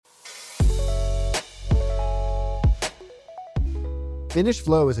Finnish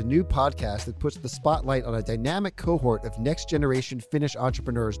Flow is a new podcast that puts the spotlight on a dynamic cohort of next-generation Finnish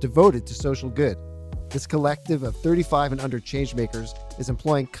entrepreneurs devoted to social good. This collective of 35 and under changemakers is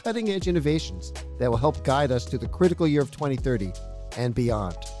employing cutting-edge innovations that will help guide us to the critical year of 2030 and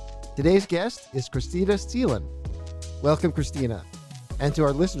beyond. Today's guest is Kristiina Siilin. Welcome, Kristiina. And to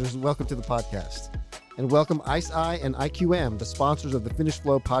our listeners, welcome to the podcast. And welcome ICEYE and IQM, the sponsors of the Finnish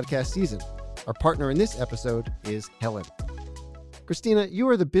Flow podcast season. Our partner in this episode is Helen. Kristiina, you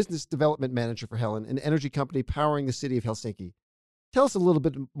are the business development manager for Helen, an energy company powering the city of Helsinki. Tell us a little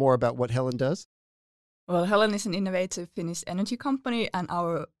bit more about what Helen does. Well, Helen is an innovative Finnish energy company, and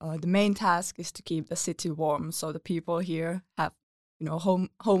our the main task is to keep the city warm, so the people here have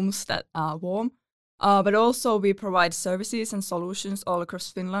homes that are warm. But also we provide services and solutions all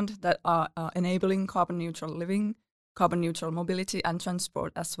across Finland that are enabling carbon neutral living, carbon neutral mobility and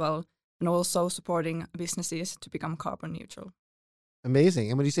transport as well, and also supporting businesses to become carbon neutral. Amazing.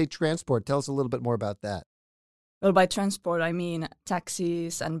 And when you say transport, tell us a little bit more about that. Well, by transport, I mean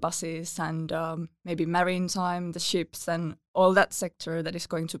taxis and buses and maybe maritime, the ships and all that sector that is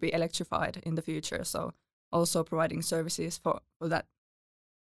going to be electrified in the future. So also providing services for that.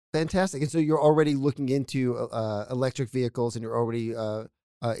 Fantastic. And so you're already looking into electric vehicles, and you're already,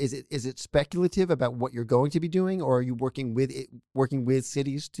 is it speculative about what you're going to be doing, or are you working with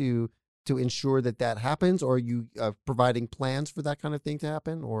cities to ensure that happens, or are you providing plans for that kind of thing to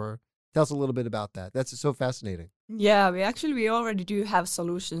happen? Or tell us a little bit about that. That's so fascinating. Yeah, we already do have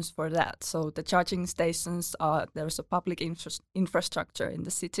solutions for that. So the charging stations, there's a public infrastructure in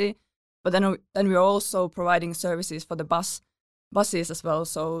the city, but then we're also providing services for the buses as well.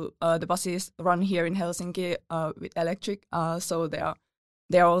 So the buses run here in Helsinki with electric, so they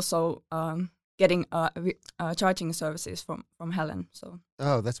are also getting charging services from Helen. So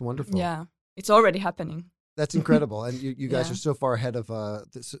that's wonderful. Yeah, it's already happening. That's incredible, and you guys Yeah. are so far ahead of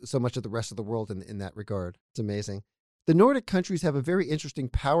so much of the rest of the world in that regard. It's amazing. The Nordic countries have a very interesting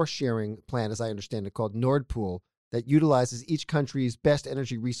power sharing plan, as I understand it, called Nordpool, that utilizes each country's best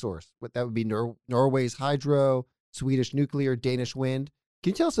energy resource. What that would be Norway's hydro, Swedish nuclear, Danish wind.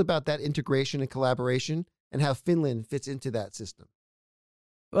 Can you tell us about that integration and collaboration and how Finland fits into that system?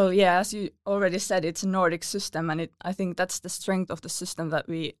 Well, yeah, as you already said, it's a Nordic system, and I think that's the strength of the system, that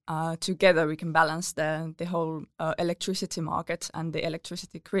we together we can balance the whole electricity market and the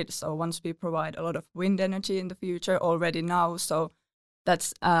electricity grid. So once we provide a lot of wind energy in the future already now, so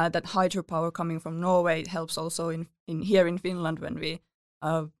that's that hydropower coming from Norway helps also in here in Finland when we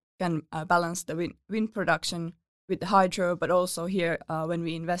can balance the wind production with the hydro, but also here when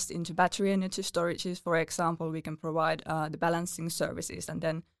we invest into battery energy storages, for example, we can provide the balancing services and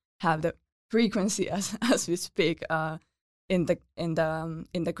then have the frequency as we speak in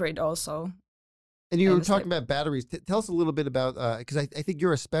the grid also. And you were talking about batteries. Tell us a little bit about, because I think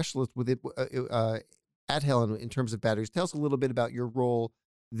you're a specialist with it at Helen in terms of batteries. Tell us a little bit about your role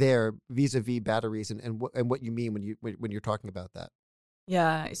there vis-a-vis batteries and what you mean when you're talking about that.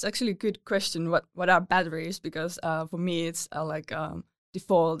 Yeah, it's actually a good question. What are batteries? Because for me, it's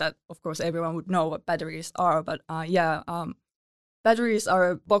default that, of course, everyone would know what batteries are. But batteries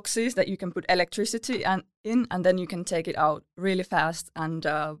are boxes that you can put electricity in, and then you can take it out really fast and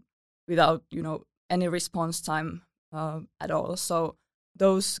without any response time at all. So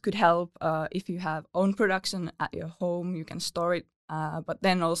those could help if you have own production at your home. You can store it, but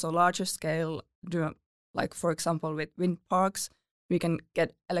then also larger scale, like for example with wind parks. We can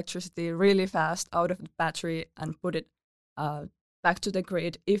get electricity really fast out of the battery and put it back to the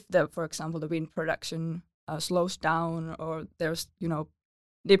grid if, for example, the wind production slows down, or there's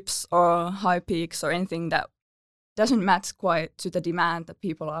dips or high peaks or anything that doesn't match quite to the demand that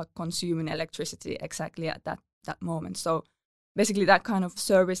people are consuming electricity exactly at that moment. So basically that kind of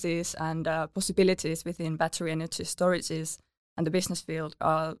services and possibilities within battery energy storages and the business field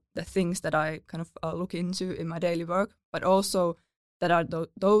are the things that I kind of look into in my daily work, but also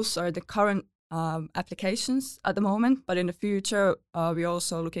those are the current applications at the moment. But in the future, we're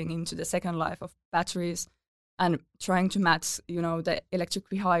also looking into the second life of batteries and trying to match, the electric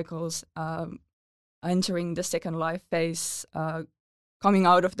vehicles entering the second life phase, coming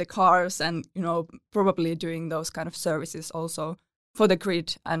out of the cars, and probably doing those kind of services also for the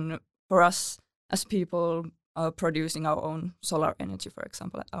grid and for us as people producing our own solar energy, for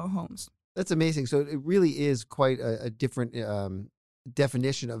example, at our homes. That's amazing. So it really is quite a different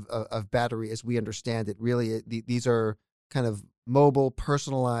definition of battery as we understand it. Really, these are kind of mobile,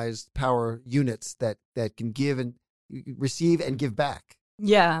 personalized power units that can give and receive and give back.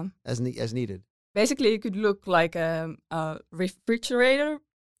 Yeah, as needed. Basically, it could look like a refrigerator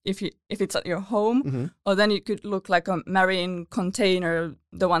if it's at your home, or then it could look like a marine container,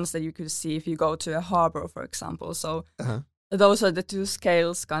 the ones that you could see if you go to a harbor, for example. So those are the two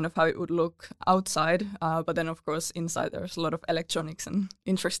scales, kind of how it would look outside. But then, of course, inside there's a lot of electronics and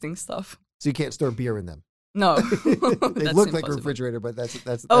interesting stuff. So you can't store beer in them. No, they look like a refrigerator, but that's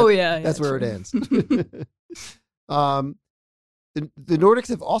that's where it ends. The Nordics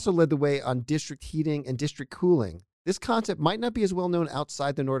have also led the way on district heating and district cooling. This concept might not be as well known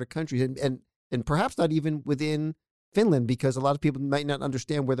outside the Nordic countries, and perhaps not even within Finland, because a lot of people might not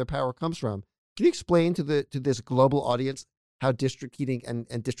understand where their power comes from. Can you explain to this global audience how district heating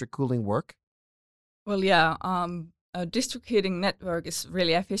and district cooling work? Well, yeah, a district heating network is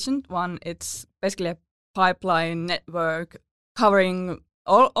really efficient one. It's basically a pipeline network covering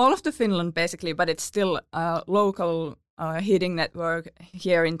all of the Finland, basically, but it's still a local heating network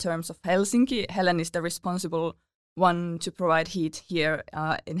here in terms of Helsinki. Helen is the responsible one to provide heat here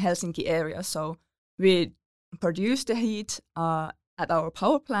in Helsinki area. So we produce the heat at our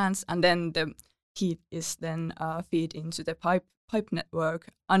power plants, and then the heat is then feed into the pipe network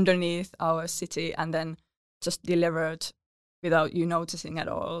underneath our city, and then just delivered without you noticing at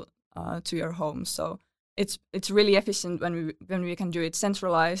all to your home. So it's really efficient when we can do it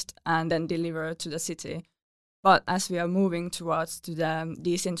centralized and then deliver to the city. But as we are moving towards to the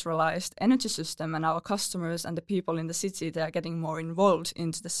decentralized energy system, and our customers and the people in the city, they are getting more involved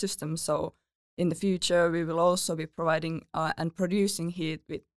into the system. So in the future, we will also be providing and producing heat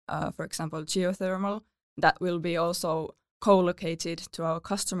with, for example, geothermal. That will be also co-located to our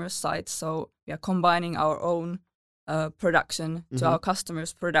customers' sites. So we are combining our own production to our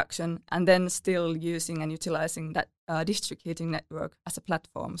customers' production, and then still using and utilizing that district heating network as a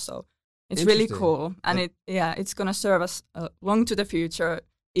platform. So it's really cool, and it's going to serve us long to the future,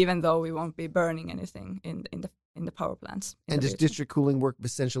 even though we won't be burning anything in the power plants. And does district cooling work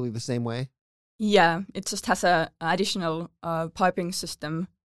essentially the same way? Yeah, it just has an additional piping system.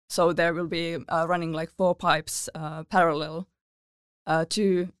 So there will be running like 4 pipes parallel,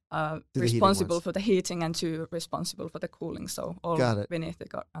 two responsible for the heating and 2 responsible for the cooling. So all beneath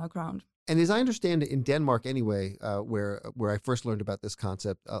the ground. And as I understand it, in Denmark anyway, where I first learned about this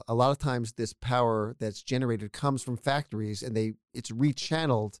concept, a lot of times this power that's generated comes from factories, and it's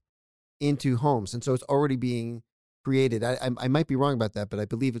rechanneled into homes, and so it's already being created. I might be wrong about that, but I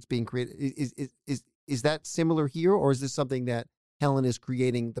believe it's being created. Is that similar here, or is this something that Helen is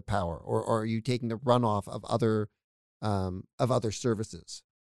creating the power, or are you taking the runoff of other services?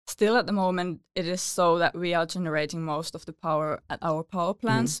 Still, at the moment, it is so that we are generating most of the power at our power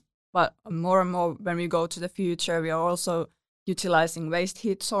plants. But more and more, when we go to the future, we are also utilizing waste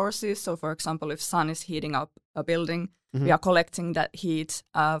heat sources. So, for example, if sun is heating up a building, we are collecting that heat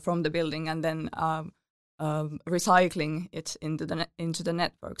from the building and then recycling it into the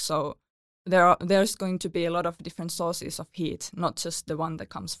network. So there's going to be a lot of different sources of heat, not just the one that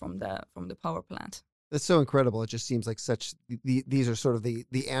comes from the power plant. That's so incredible. It just seems like these are sort of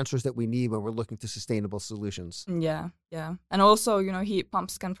the answers that we need when we're looking to sustainable solutions. Yeah. And also, heat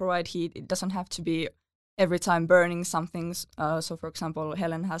pumps can provide heat. It doesn't have to be every time burning something. So, for example,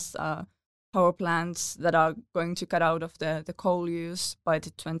 Helen has power plants that are going to cut out of the coal use by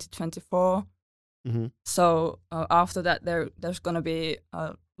 2024. So after that, there's going to be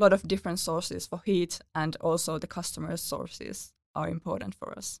a lot of different sources for heat, and also the customer's sources are important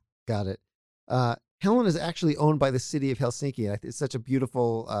for us. Got it. Helen is actually owned by the city of Helsinki. It's such a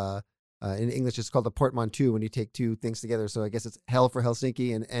beautiful, in English, it's called a portmanteau when you take 2 things together. So I guess it's Hel for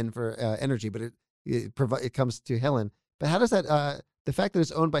Helsinki and N for energy, but it comes to Helen. But how does that, the fact that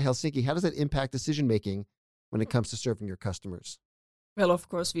it's owned by Helsinki, how does that impact decision-making when it comes to serving your customers? Well, of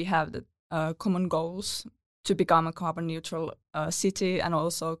course, we have the common goals to become a carbon neutral city, and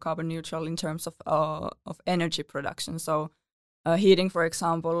also carbon neutral in terms of energy production. So heating, for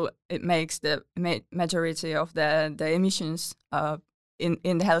example, it makes the majority of the emissions in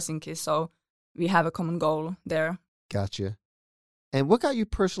the Helsinki. So we have a common goal there. Gotcha. And what got you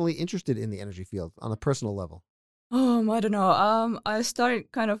personally interested in the energy field on a personal level? I don't know. I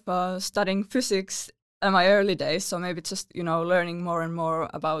started kind of studying physics in my early days. So maybe just, learning more and more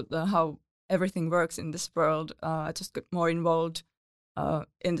about how everything works in this world. I just got more involved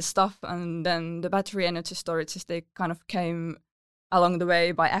in the stuff. And then the battery energy storages, they kind of came along the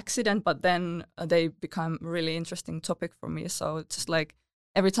way by accident, but then they become a really interesting topic for me. So it's just like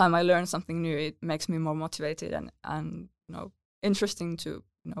every time I learn something new, it makes me more motivated and interesting to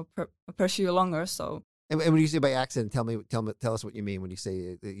pursue longer. So. And when you say by accident, tell us what you mean when you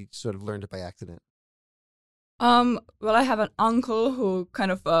say that you sort of learned it by accident. Well, I have an uncle who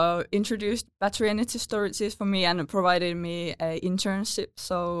kind of introduced battery energy storages for me and provided me an internship.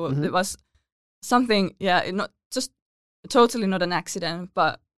 So it was something, not just totally not an accident,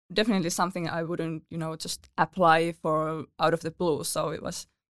 but definitely something I wouldn't, just apply for out of the blue. So it was,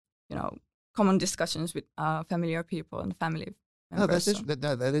 common discussions with familiar people and family members. Oh,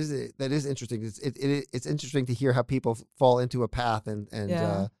 that is interesting. It's interesting to hear how people fall into a path and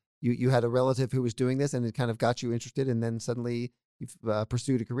you had a relative who was doing this and it kind of got you interested, and then suddenly you've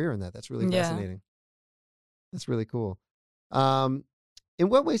pursued a career in that. That's really fascinating. That's really cool. In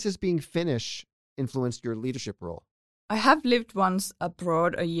what ways has being Finnish influenced your leadership role? I have lived once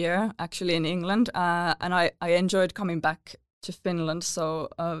abroad a year, actually in England, and I enjoyed coming back to Finland. So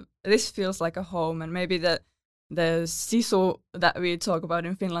this feels like a home, and maybe the sisu that we talk about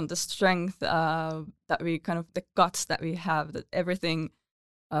in Finland, the strength that we the guts that we have, that everything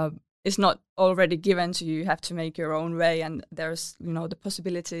is not already given to you. You have to make your own way, and there's the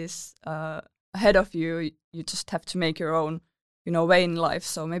possibilities ahead of you. You just have to make your own way in life.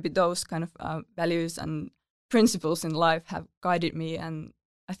 So maybe those kind of values and principles in life have guided me, and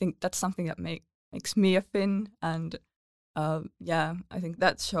I think that's something that makes me a Finn. And I think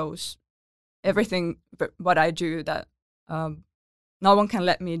that shows everything what I do, that no one can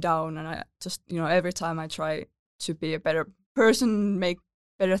let me down, and I just every time I try to be a better person, make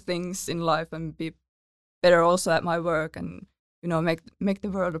better things in life, and be better also at my work, and make the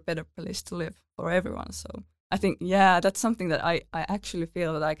world a better place to live for everyone. So I think that's something that I actually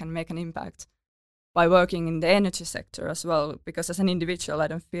feel that I can make an impact by working in the energy sector as well, because as an individual I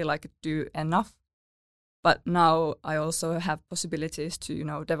don't feel I could do enough. But now I also have possibilities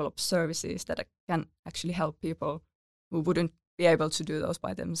to, develop services that can actually help people who wouldn't be able to do those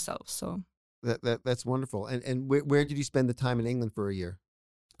by themselves. So that's wonderful. And where did you spend the time in England for a year?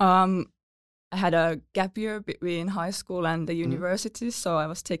 I had a gap year between high school and the university, so I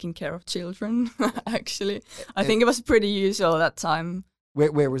was taking care of children. Actually, I think it was pretty usual that time.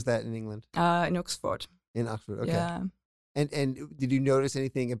 Where was that in England? In Oxford. In Oxford, okay. Yeah. And did you notice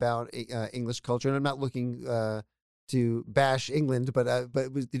anything about English culture? And I'm not looking to bash England, but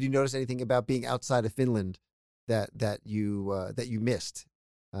did you notice anything about being outside of Finland that you missed?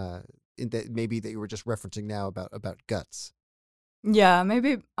 Maybe that you were just referencing now about guts. Yeah,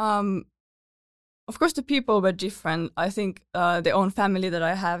 maybe. Of course, the people were different. I think the own family that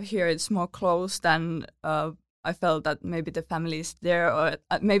I have here is more close than I felt that maybe the families there, or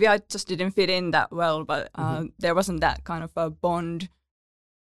maybe I just didn't fit in that well, but there wasn't that kind of a bond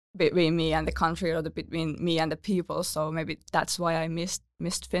between me and the country, or between me and the people. So maybe that's why I missed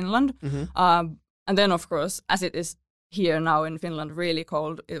Finland. And then, of course, as it is here now in Finland, really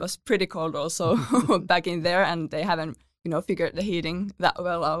cold. It was pretty cold also back in there, and they haven't figured the heating that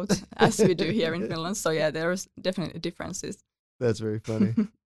well out as we do here in Finland. So there's definitely differences. That's very funny.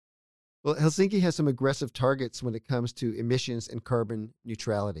 Well, Helsinki has some aggressive targets when it comes to emissions and carbon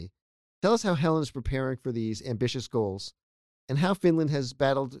neutrality. Tell us how Helen is preparing for these ambitious goals, and how Finland has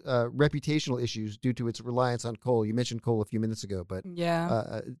battled reputational issues due to its reliance on coal. You mentioned coal a few minutes ago, but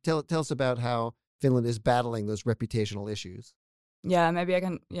tell us about how Finland is battling those reputational issues. Yeah, maybe I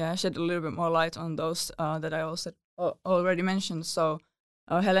can shed a little bit more light on those that I also already mentioned. So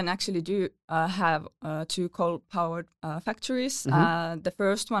Helen actually do have 2 coal-powered factories. The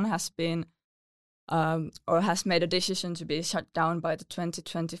first one has been or has made a decision to be shut down by the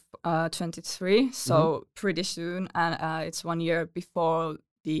 2023, so pretty soon, and it's 1 year before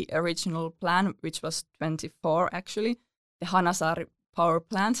the original plan, which was 24 actually, the Hanasaari power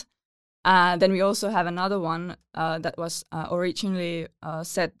plant. Then we also have another one that was originally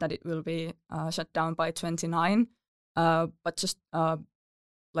said that it will be shut down by 29, but just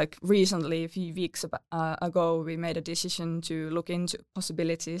like recently, a few weeks ago, we made a decision to look into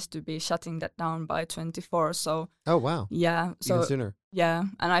possibilities to be shutting that down by 24. So, oh wow, yeah, so even sooner. Yeah,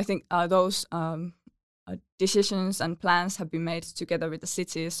 and I think those decisions and plans have been made together with the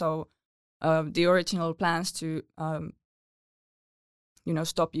city. So, the original plans to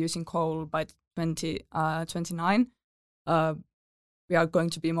stop using coal by 2029. We are going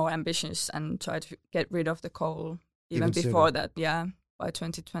to be more ambitious and try to get rid of the coal even before sooner. That. Yeah. By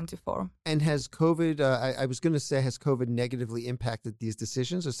 2024. And has COVID, I was going to say, has COVID negatively impacted these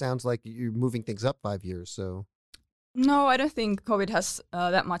decisions? It sounds like you're moving things up 5 years, so. No, I don't think COVID has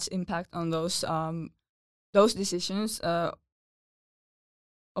that much impact on those decisions. Of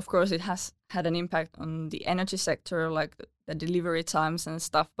course, it has had an impact on the energy sector, like the delivery times and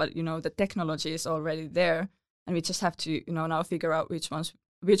stuff, but, the technology is already there, and we just have to, now figure out which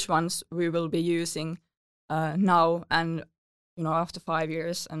ones we will be using now and after 5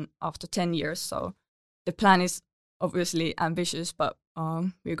 years and after 10 years. So the plan is obviously ambitious, but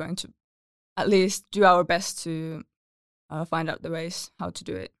we're going to at least do our best to find out the ways how to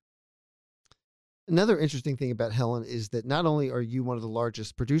do it. Another interesting thing about Helen is that not only are you one of the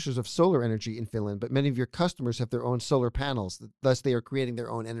largest producers of solar energy in Finland, but many of your customers have their own solar panels. Thus, they are creating their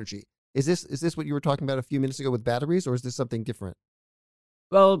own energy. Is this what you were talking about a few minutes ago with batteries, or is this something different?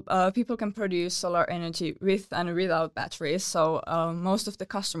 Well, people can produce solar energy with and without batteries. So most of the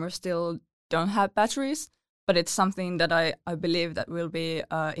customers still don't have batteries, but it's something that I believe that will be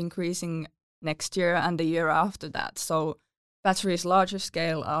increasing next year and the year after that. So batteries larger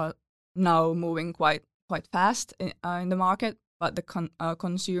scale are now moving quite fast in the market, but the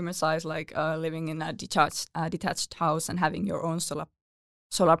consumer side, like living in a detached house and having your own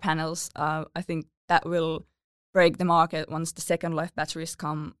solar panels, I think that will break the market once the second life batteries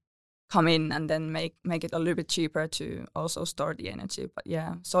come in, and then make it a little bit cheaper to also store the energy. But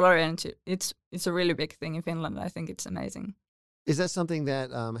yeah, solar energy, it's a really big thing in Finland. I think it's amazing. Is that something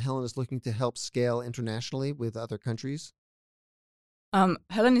that Helen is looking to help scale internationally with other countries?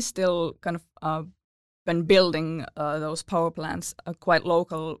 Helen is still kind of been building those power plants, a quite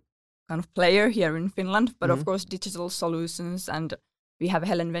local kind of player here in Finland, but of course digital solutions, and we have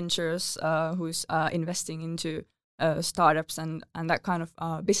Helen Ventures who's investing into startups and that kind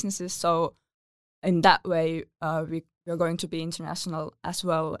of businesses. So in that way, we're going to be international as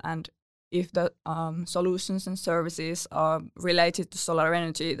well. And if the solutions and services are related to solar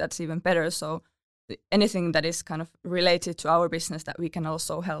energy, that's even better. So anything that is kind of related to our business that we can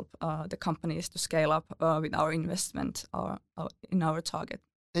also help the companies to scale up with our investment in our target.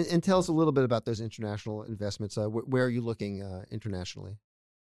 And tell us a little bit about those international investments. Where are you looking internationally?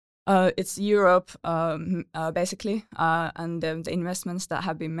 It's Europe, basically, and the investments that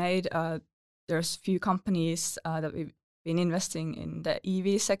have been made. There's few companies that we've been investing in the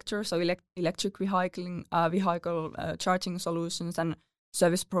EV sector, so electric vehicle charging solutions and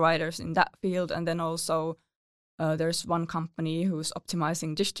service providers in that field. And then also there's one company who's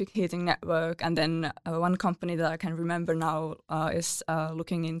optimizing district heating network, and then one company that I can remember now is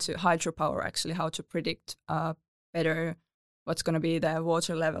looking into hydropower, actually how to predict better what's going to be the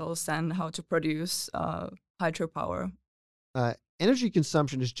water levels and how to produce hydropower. Energy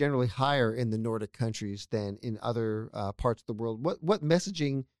consumption is generally higher in the Nordic countries than in other parts of the world. What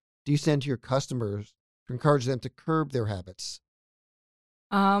messaging do you send to your customers to encourage them to curb their habits?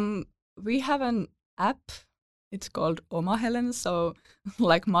 We have an app. It's called Oma Helen, so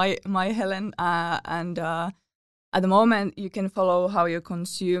like my Helen, and at the moment you can follow how you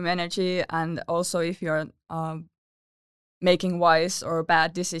consume energy, and also if you're making wise or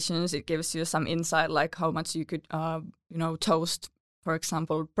bad decisions, it gives you some insight, like how much you could toast, for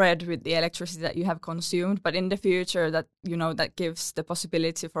example, bread with the electricity that you have consumed. But in the future, that gives the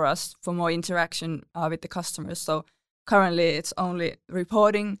possibility for us for more interaction with the customers. So currently it's only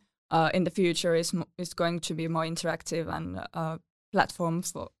reporting. In the future is going to be more interactive and platform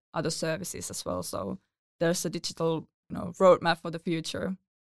for other services as well. So there's a digital roadmap for the future.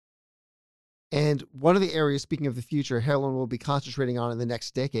 And one of the areas, speaking of the future, Helen will be concentrating on in the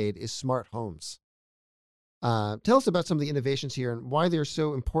next decade is smart homes. Tell us about some of the innovations here and why they're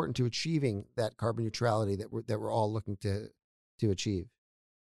so important to achieving that carbon neutrality that we're all looking to achieve.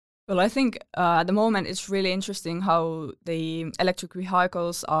 Well, I think at the moment it's really interesting how the electric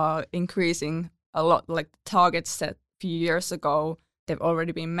vehicles are increasing a lot. Like targets set a few years ago, they've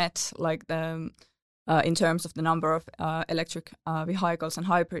already been met. Like in terms of the number of electric vehicles and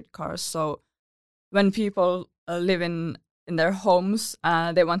hybrid cars. So when people live in their homes,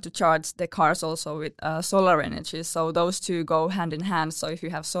 they want to charge their cars also with solar energy. So those two go hand in hand. So if you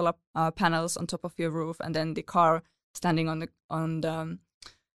have solar panels on top of your roof and then the car standing on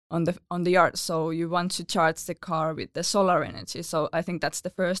the yard, so you want to charge the car with the solar energy. So I think that's the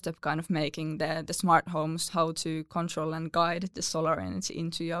first step, kind of making the smart homes, how to control and guide the solar energy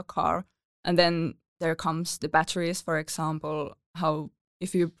into your car. And then there comes the batteries, for example, how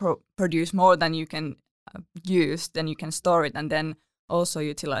if you produce more than you can use, then you can store it and then also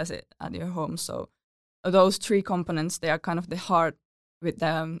utilize it at your home. So those three components, they are kind of the heart with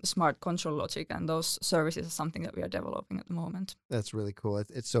the smart control logic, and those services are something that we are developing at the moment. That's really cool.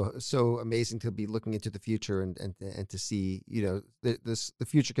 It's so amazing to be looking into the future and to see, the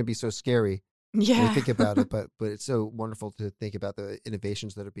future can be so scary when you think about it, but it's so wonderful to think about the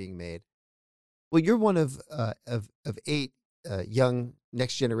innovations that are being made. Well, you're one of 8 young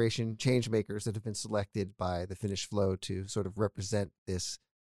next generation change makers that have been selected by the Finnish Flow to sort of represent this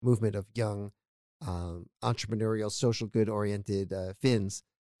movement of young entrepreneurial, social good oriented Finns.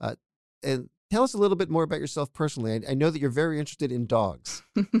 And tell us a little bit more about yourself personally. I know that you're very interested in dogs.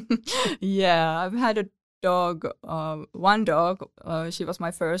 Yeah, I've had a dog, one dog. She was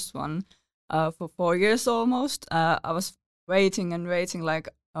my first one for 4 years almost. I was waiting and waiting, like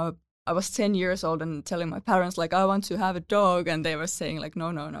I was 10 years old and telling my parents, like, I want to have a dog. And they were saying, like,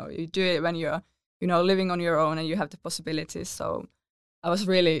 no, you do it when you're, living on your own and you have the possibilities. So I was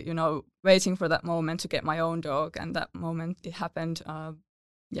really, waiting for that moment to get my own dog. And that moment, it happened,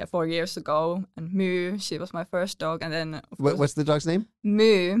 4 years ago. And Moo, she was my first dog. And then, what's the dog's name?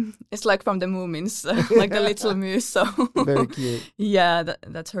 Moo. It's like from the Moomins, like the little Moo. So very cute. Yeah,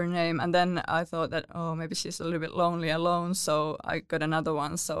 that's her name. And then I thought that, maybe she's a little bit lonely alone. So I got another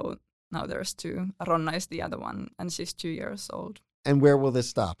one. So now there's two. Ronna is the other one, and she's 2 years old. And where will this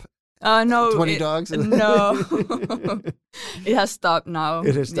stop? No. 20 dogs? No. It has stopped now.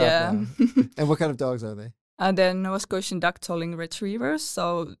 It has stopped now. And what kind of dogs are they? And then Nova Scotian duck-tolling retrievers.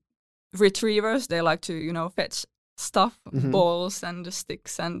 So retrievers, they like to, fetch stuff, balls and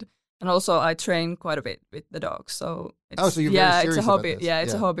sticks. And also I train quite a bit with the dogs. So so you're very serious it's a hobby. about this.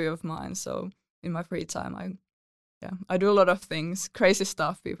 It's a hobby of mine. So in my free time, I do a lot of things, crazy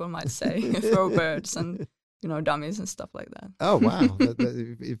stuff, people might say, throw birds and, dummies and stuff like that. Oh, wow.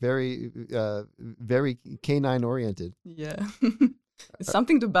 Very, very canine oriented. Yeah. It's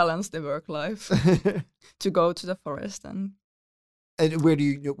something to balance the work life, to go to the forest. And where do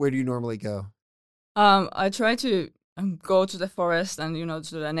you normally go? I try to go to the forest and,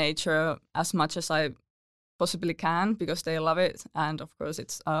 to the nature as much as I possibly can, because they love it. And of course,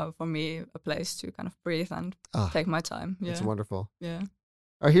 it's for me a place to kind of breathe and take my time. Yeah. That's wonderful. Yeah.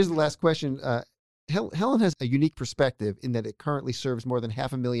 All right, here's the last question. Helen has a unique perspective in that it currently serves more than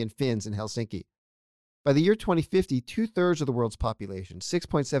 500,000 Finns in Helsinki. By the year 2050, 2/3 of the world's population,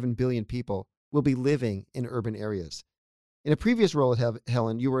 6.7 billion people, will be living in urban areas. In a previous role at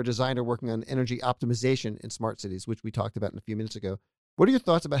Helen, you were a designer working on energy optimization in smart cities, which we talked about a few minutes ago. What are your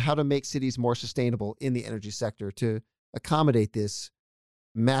thoughts about how to make cities more sustainable in the energy sector to accommodate this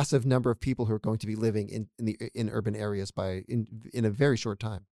massive number of people who are going to be living in urban areas in a very short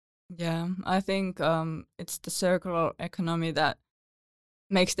time? Yeah, I think it's the circular economy that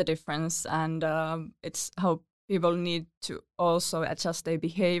makes the difference, and it's how people need to also adjust their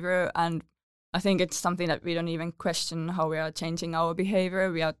behavior. And I think it's something that we don't even question, how we are changing our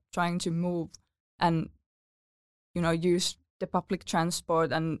behavior. We are trying to move and, use the public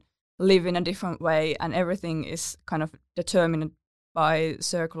transport and live in a different way, and everything is kind of determined by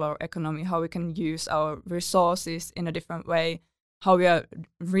circular economy, how we can use our resources in a different way, how we are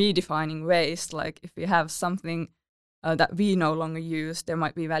redefining waste. Like if we have something that we no longer use, there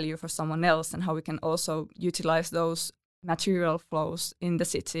might be value for someone else, and how we can also utilize those material flows in the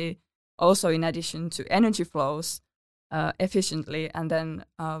city, also in addition to energy flows, efficiently. And then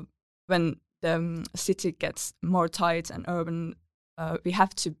when the city gets more tight and urban, we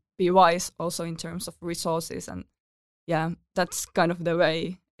have to be wise also in terms of resources. And that's kind of the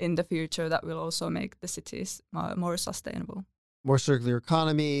way in the future that will also make the cities more sustainable. More circular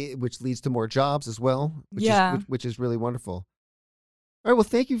economy, which leads to more jobs as well, which is really wonderful. All right, well,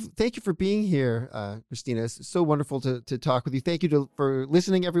 thank you for being here, Kristiina. It's so wonderful to talk with you. Thank you for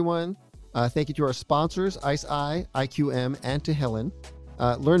listening, everyone. Thank you to our sponsors, ICEYE, IQM, and to Helen.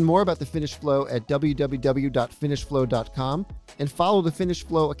 Learn more about the Finnish Flow at www.finishflow.com and follow the Finnish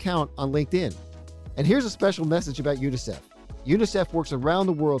Flow account on LinkedIn. And here's a special message about UNICEF. UNICEF works around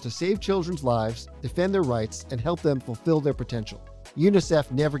the world to save children's lives, defend their rights, and help them fulfill their potential. UNICEF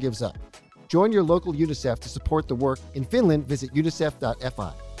never gives up. Join your local UNICEF to support the work. In Finland, visit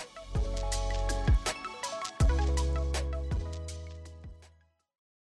unicef.fi.